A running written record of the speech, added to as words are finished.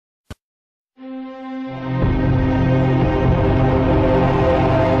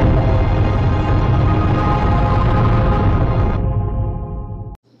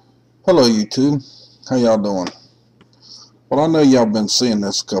Hello YouTube, how y'all doing? Well, I know y'all been seeing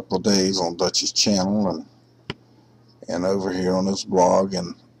this a couple of days on Dutch's channel and over here on his blog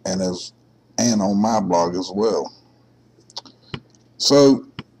and on my blog as well. So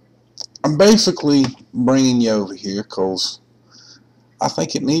I'm basically bringing you over here because I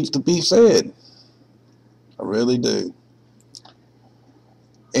think it needs to be said. I really do.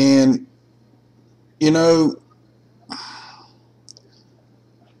 And you know,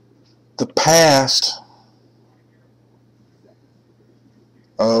 the past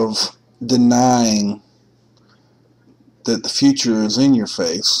of denying that the future is in your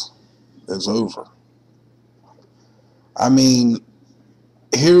face is over. I mean,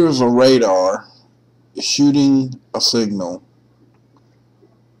 here's a radar shooting a signal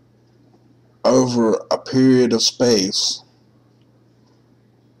over a period of space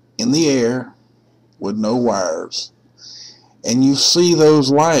in the air with no wires, and you see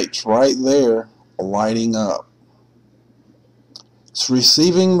those lights right there lighting up. It's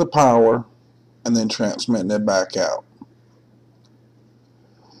receiving the power and then transmitting it back out.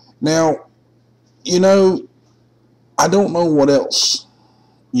 Now, you know, I don't know what else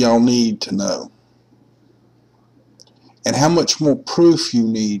y'all need to know and how much more proof you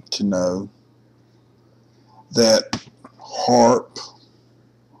need to know that HAARP,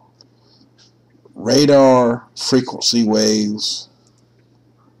 radar frequency waves,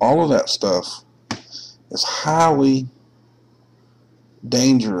 all of that stuff is highly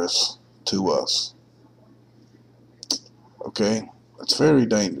dangerous to us. Okay? It's very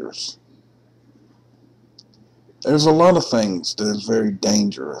dangerous. There's a lot of things that is very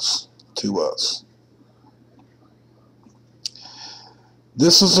dangerous to us.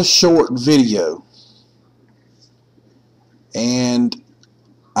 This is a short video, and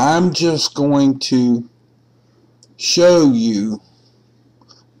I'm just going to show you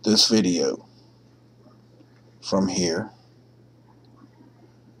this video from here,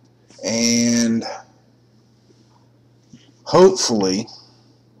 and hopefully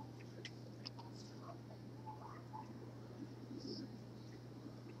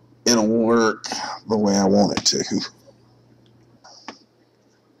it'll work the way I want it to.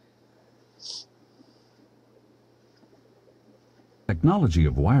 Technology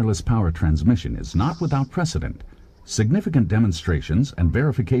of wireless power transmission is not without precedent. Significant demonstrations and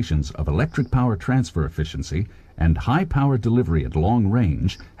verifications of electric power transfer efficiency and high power delivery at long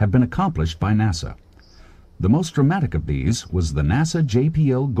range have been accomplished by NASA. The most dramatic of these was the NASA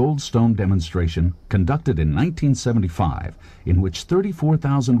JPL Goldstone demonstration conducted in 1975, in which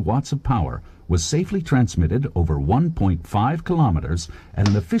 34,000 watts of power was safely transmitted over 1.5 kilometers at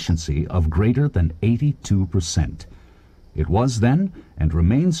an efficiency of greater than 82%. It was then, and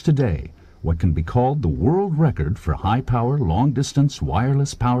remains today, what can be called the world record for high-power, long-distance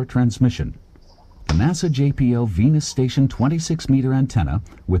wireless power transmission. The NASA JPL Venus Station 26-meter antenna,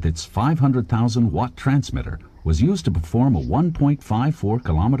 with its 500,000-watt transmitter, was used to perform a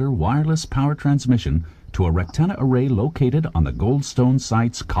 1.54-kilometer wireless power transmission to a Rectenna array located on the Goldstone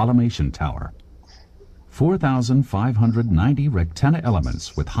site's collimation tower. 4,590 Rectenna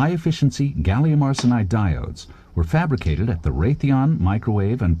elements with high-efficiency gallium arsenide diodes were fabricated at the Raytheon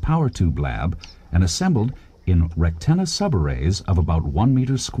Microwave and Power Tube Lab and assembled in Rectenna subarrays of about 1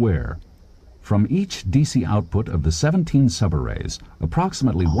 meter square. From each DC output of the 17 subarrays,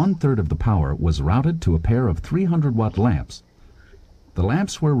 approximately 1/3 of the power was routed to a pair of 300-watt lamps. The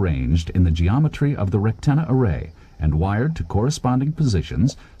lamps were arranged in the geometry of the Rectenna array and wired to corresponding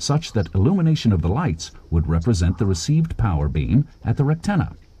positions such that illumination of the lights would represent the received power beam at the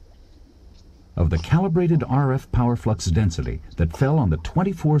Rectenna. Of the calibrated RF power flux density that fell on the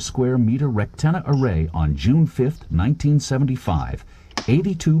 24-square-meter Rectenna array on June 5, 1975,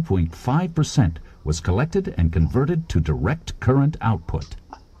 82.5% was collected and converted to direct current output.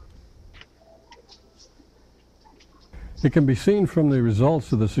 It can be seen from the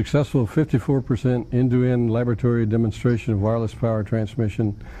results of the successful 54% end-to-end laboratory demonstration of wireless power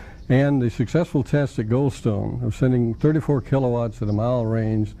transmission and the successful test at Goldstone of sending 34 kilowatts at a mile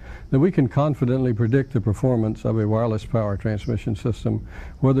range that we can confidently predict the performance of a wireless power transmission system,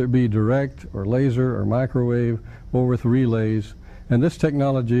 whether it be direct or laser or microwave or with relays, and this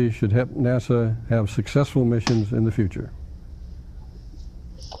technology should help NASA have successful missions in the future.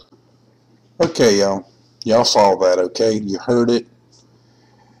 Okay, y'all. Y'all saw that, okay? You heard it.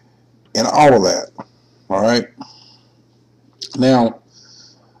 And all of that. Alright? Now,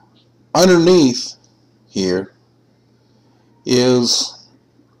 underneath here is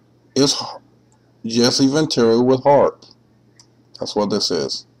Jesse Ventura with HAARP. That's what this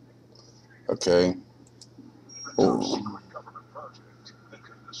is. Okay. Oh.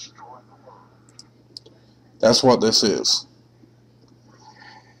 That's what this is.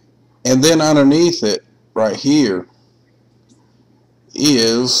 And then underneath it, right here,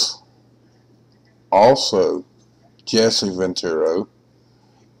 is also Jesse Ventura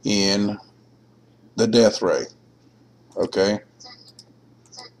in the death ray. Okay?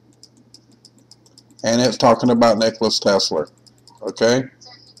 And it's talking about Nikola Tesla. Okay?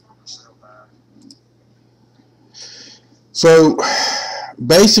 So,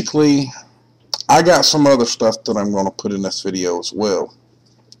 basically, I got some other stuff that I'm going to put in this video as well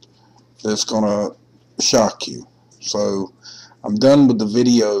that's going to shock you. So, I'm done with the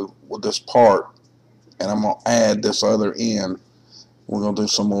video with this part, and I'm going to add this other in. We're going to do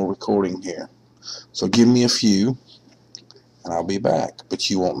some more recording here. So, give me a few, and I'll be back, but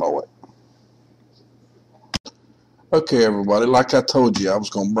you won't know it. Okay, everybody, like I told you, I was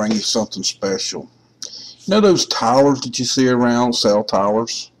going to bring you something special. You know those towers that you see around, cell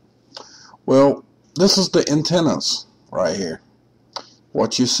towers? Well, this is the antennas right here.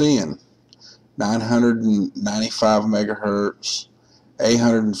 What you're seeing, 995 megahertz,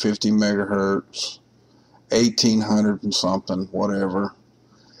 850 megahertz, 1800 and something, whatever.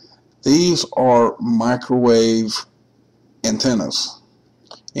 These are microwave antennas.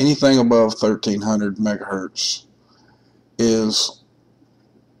 Anything above 1300 megahertz is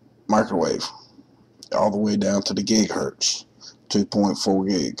microwave, all the way down to the gigahertz, 2.4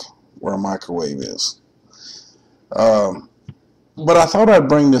 gig, where a microwave is. But I thought I'd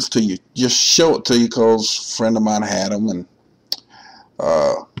bring this to you, just show it to you, because a friend of mine had them, and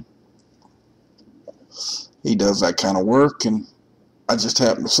he does that kind of work, and I just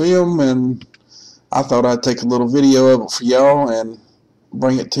happened to see them, and I thought I'd take a little video of it for y'all and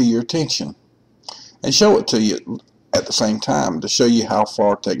bring it to your attention and show it to you at the same time, to show you how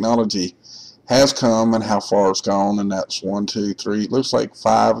far technology has come and how far it's gone. And that's 1, 2, 3, looks like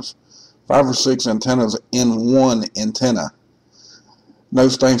five or six antennas in one antenna.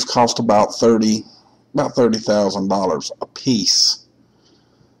 Those things cost about $30,000 a piece.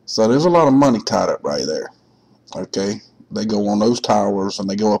 So there's a lot of money tied up right there. Okay, they go on those towers, and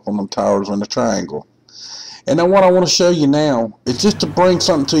they go up on them towers in a triangle. And then what I want to show you now is, just to bring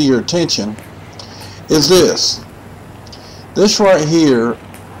something to your attention, is this. This right here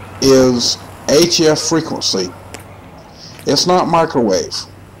is HF frequency. It's not microwave.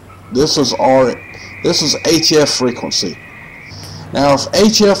 This is HF frequency. Now, if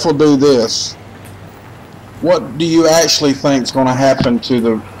HF will do this, what do you actually think is going to happen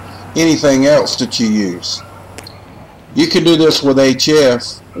to anything else that you use? You can do this with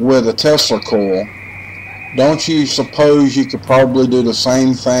HF with a Tesla coil. Don't you suppose you could probably do the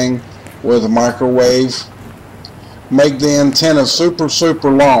same thing with a microwave? Make the antenna super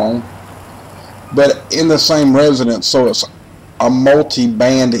long, but in the same resonance, so it's a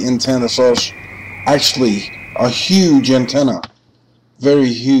multi-band antenna. So it's actually a huge antenna,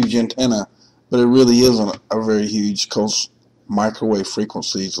 very huge antenna, but it really isn't a very huge, because microwave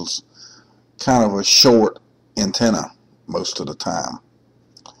frequencies is kind of a short antenna most of the time.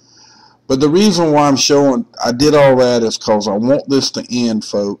 But the reason why I did all that is because I want this to end,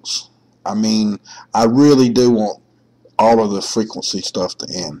 folks. I mean, I really do want all of the frequency stuff to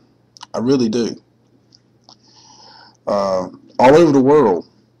end. I really do. All over the world.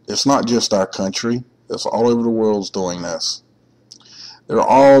 It's not just our country. It's all over the world's doing this. They're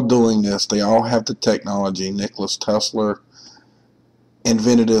all doing this. They all have the technology. Nikola Tesla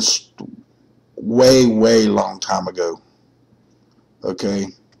invented this way long time ago. Okay?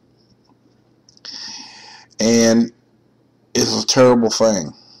 And it's a terrible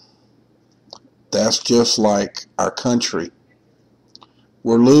thing. That's just like our country.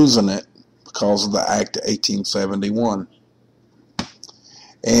 We're losing it because of the Act of 1871.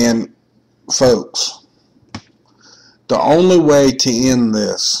 And folks, the only way to end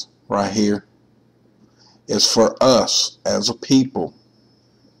this right here is for us as a people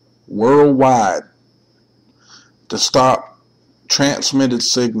worldwide to stop transmitted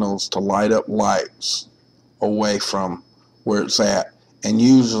signals to light up lights away from where it's at, and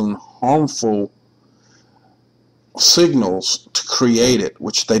using harmful signals to create it,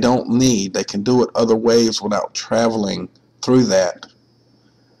 which they don't need. They can do it other ways without traveling through that.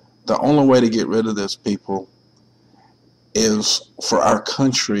 The only way to get rid of this, people, is for our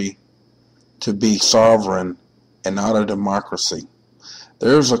country to be sovereign and not a democracy.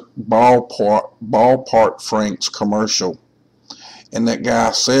 There's a Ballpark Franks commercial, and that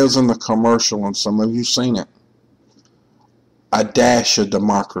guy says in the commercial, and some of you seen it, a dash of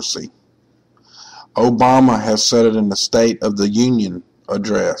democracy. Obama has said it in the State of the Union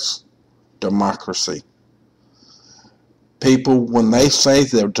address, democracy. People, when they say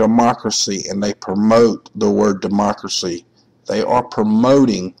they're democracy and they promote the word democracy, they are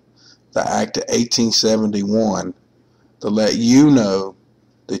promoting the Act of 1871 to let you know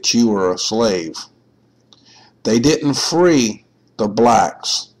that you were a slave. They didn't free the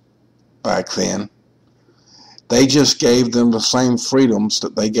blacks back then. They just gave them the same freedoms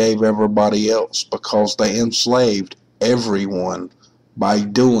that they gave everybody else because they enslaved everyone by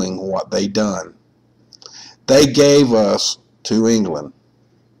doing what they done. They gave us to England.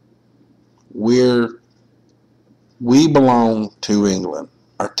 We belong to England.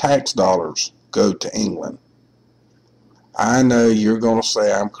 Our tax dollars go to England. I know you're going to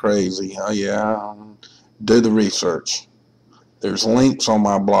say I'm crazy. Oh yeah, do the research. There's links on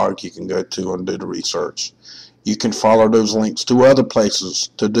my blog you can go to and do the research. You can follow those links to other places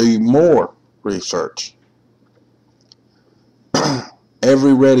to do more research.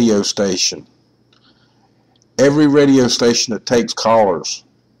 Every radio station that takes callers,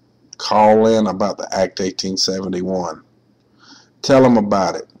 call in about the Act 1871. Tell them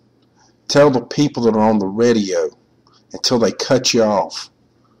about it. Tell the people that are on the radio until they cut you off.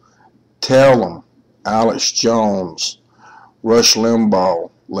 Tell them Alex Jones, Rush Limbaugh,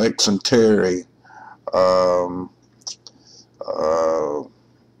 Lex and Terry,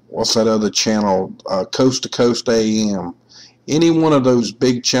 what's that other channel, Coast to Coast AM, any one of those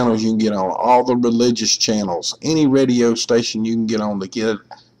big channels you can get on, all the religious channels, any radio station you can get on to get it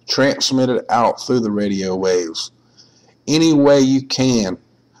transmitted out through the radio waves. Any way you can.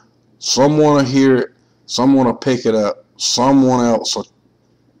 Someone will hear it, someone will pick it up, someone else will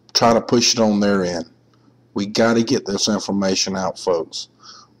try to push it on their end. We got to get this information out, folks.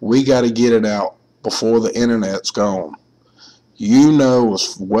 We got to get it out before the internet's gone. You know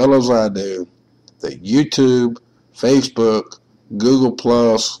as well as I do that YouTube, Facebook, Google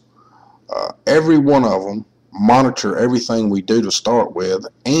Plus, every one of them monitor everything we do to start with,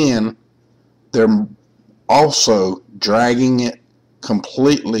 and they're also dragging it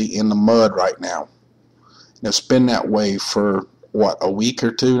completely in the mud right now. And it's been that way for, what, a week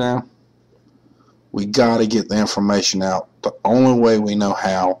or two now? We got to get the information out the only way we know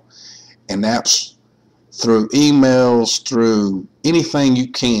how, and that's through emails, through anything you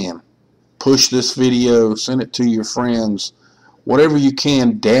can. Push this video, send it to your friends, whatever you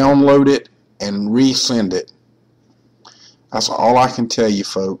can, download it and resend it. That's all I can tell you,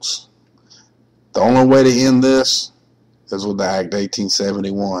 folks. The only way to end this is with the Act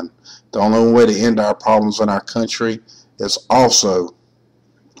 1871. The only way to end our problems in our country is also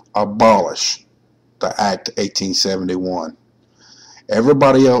abolish the Act 1871.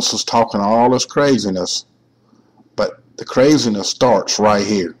 Everybody else is talking all this craziness, but the craziness starts right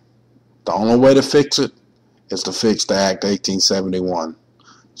here. The only way to fix it is to fix the Act 1871.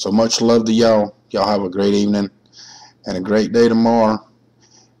 So much love to y'all. Y'all have a great evening and a great day tomorrow,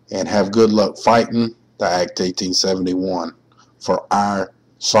 and have good luck fighting the Act 1871 for our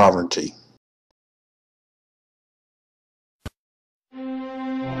sovereignty.